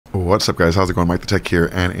What's up, guys? How's it going? MikeTheTech here,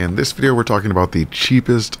 and in this video we're talking about the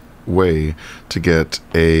cheapest way to get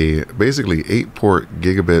a basically 8-port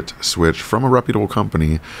gigabit switch from a reputable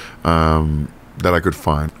company that I could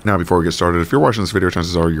find. Now, before we get started, if you're watching this video,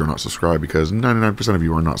 chances are you're not subscribed, because 99% of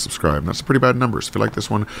you are not subscribed. And that's a pretty bad number. So if you like this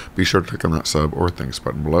one, be sure to click on that sub or thanks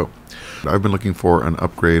button below. I've been looking for an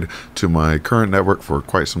upgrade to my current network for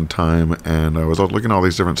quite some time, and I was looking at all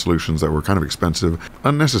these different solutions that were kind of expensive,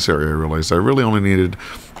 unnecessary. I realized I really only needed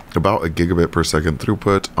about a gigabit per second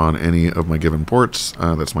throughput on any of my given ports.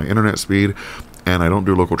 That's my internet speed, and I don't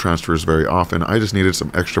do local transfers very often. I just needed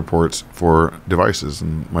some extra ports for devices,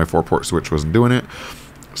 and my 4-port switch wasn't doing it,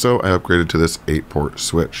 so I upgraded to this 8-port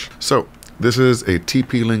switch. So this is a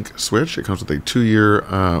TP-Link switch. It comes with a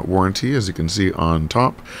 2-year warranty, as you can see on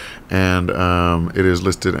top, and it is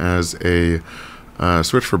listed as a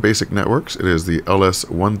switch for basic networks. It is the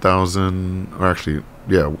LS1000, or actually,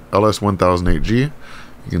 yeah, LS1008G.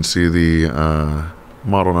 You can see the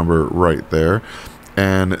model number right there.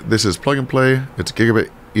 And this is plug and play. It's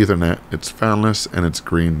Gigabit Ethernet, it's fanless, and it's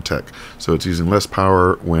green tech. So it's using less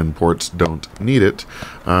power when ports don't need it,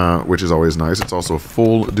 which is always nice. It's also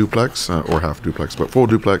full duplex, or half duplex, but full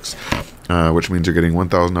duplex, which means you're getting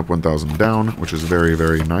 1000 up, 1000 down, which is very,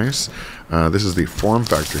 very nice. This is the form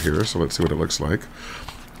factor here, so let's see what it looks like.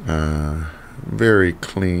 Very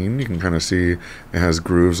clean. You can kind of see it has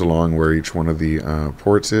grooves along where each one of the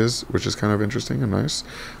ports is, which is kind of interesting and nice.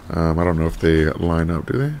 I don't know if they line up,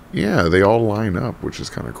 do they? Yeah, they all line up, which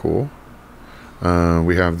is kind of cool.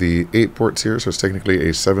 We have the 8 ports here, so it's technically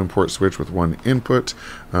a 7-port switch with 1 input,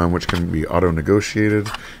 which can be auto-negotiated.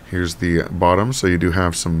 Here's the bottom, so you do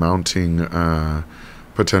have some mounting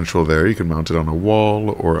potential there. You can mount it on a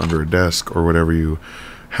wall or under a desk or whatever you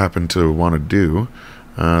happen to want to do.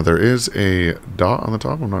 There is a dot on the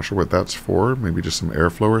top. I'm not sure what that's for. Maybe just some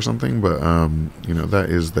airflow or something, but you know,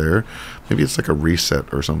 that is there. Maybe it's like a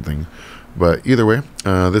reset or something. But either way,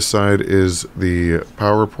 this side is the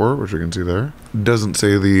power port, which you can see there. Doesn't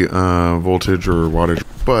say the voltage or wattage,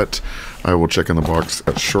 but I will check in the box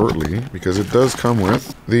shortly, because it does come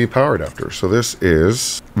with the power adapter. So this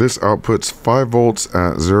outputs 5 volts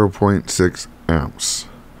at 0.6 amps.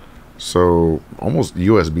 So almost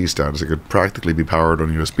USB status. It could practically be powered on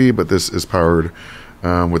USB, but this is powered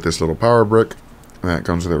with this little power brick that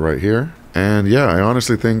comes with it right here. And yeah, I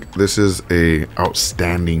honestly think this is a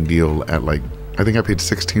outstanding deal at, like, I think I paid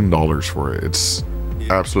 $16 for it. It's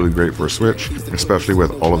absolutely great for a switch, especially with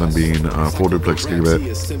all of them being full duplex gigabit.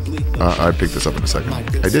 I'd pick this up in a second. I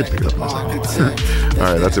did pick it up in a second.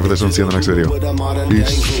 Alright, that's it for this one. See you in the next video.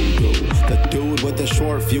 Peace. The dude with the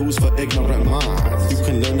short fuse for ignorant minds. You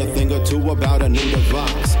can learn a thing or two about a new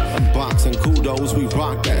device. Unboxing kudos, we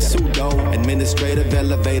rock that pseudo administrative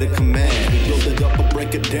elevator command. We build it up or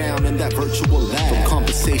break it down in that virtual lab. From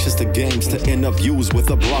conversations to games to interviews with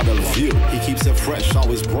a broader view. He keeps it fresh,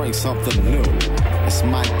 always brings something new. It's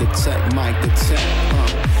MikeTheTech, MikeTheTech,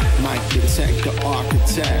 MikeTheTech, the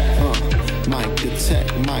architect, MikeTheTech,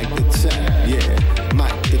 MikeTheTech, yeah,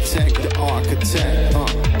 MikeTheTech, the architect.